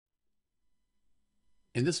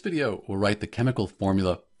In this video, we'll write the chemical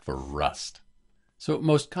formula for rust. So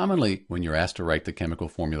most commonly, when you're asked to write the chemical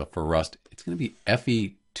formula for rust, it's going to be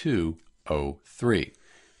Fe2O3,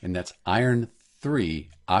 and that's iron 3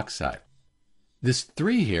 oxide. This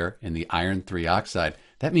 3 here in the iron 3 oxide,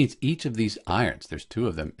 that means each of these irons, there's 2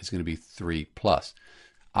 of them, is going to be 3 plus.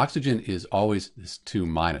 Oxygen is always this 2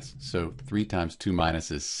 minus, so 3 times 2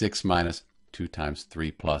 minus is 6 minus, 2 times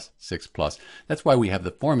 3 plus, 6 plus. That's why we have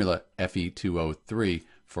the formula Fe2O3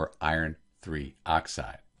 for iron 3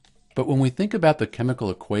 oxide. But when we think about the chemical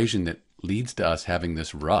equation that leads to us having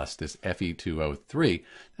this rust, this Fe2O3,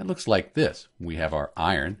 that looks like this. We have our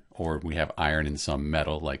iron, or we have iron in some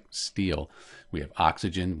metal like steel. We have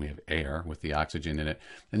oxygen, we have air with the oxygen in it,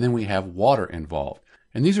 and then we have water involved.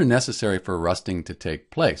 And these are necessary for rusting to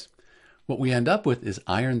take place. What we end up with is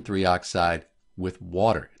iron 3 oxide with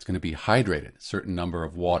water. It's going to be hydrated, a certain number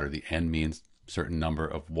of water. The N means certain number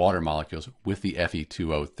of water molecules with the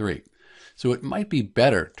Fe2O3. So it might be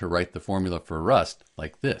better to write the formula for rust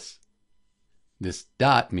like this. This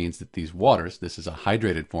dot means that these waters, this is a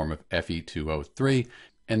hydrated form of Fe2O3,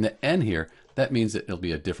 and the N here, that means that it'll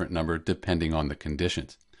be a different number depending on the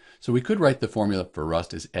conditions. So we could write the formula for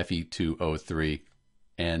rust as Fe2O3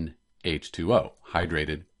 NH2O,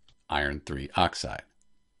 hydrated iron 3 oxide.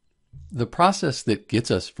 The process that gets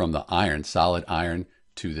us from the iron, solid iron,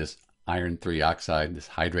 to this iron 3 oxide, this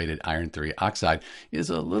hydrated iron 3 oxide, is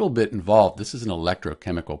a little bit involved. This is an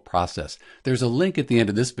electrochemical process. There's a link at the end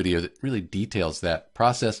of this video that really details that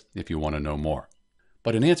process if you want to know more.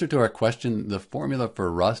 But in answer to our question, the formula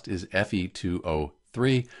for rust is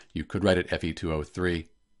Fe2O3. You could write it Fe2O3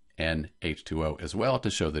 NH2O as well to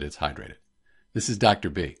show that it's hydrated. This is Dr.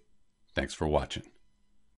 B. Thanks for watching.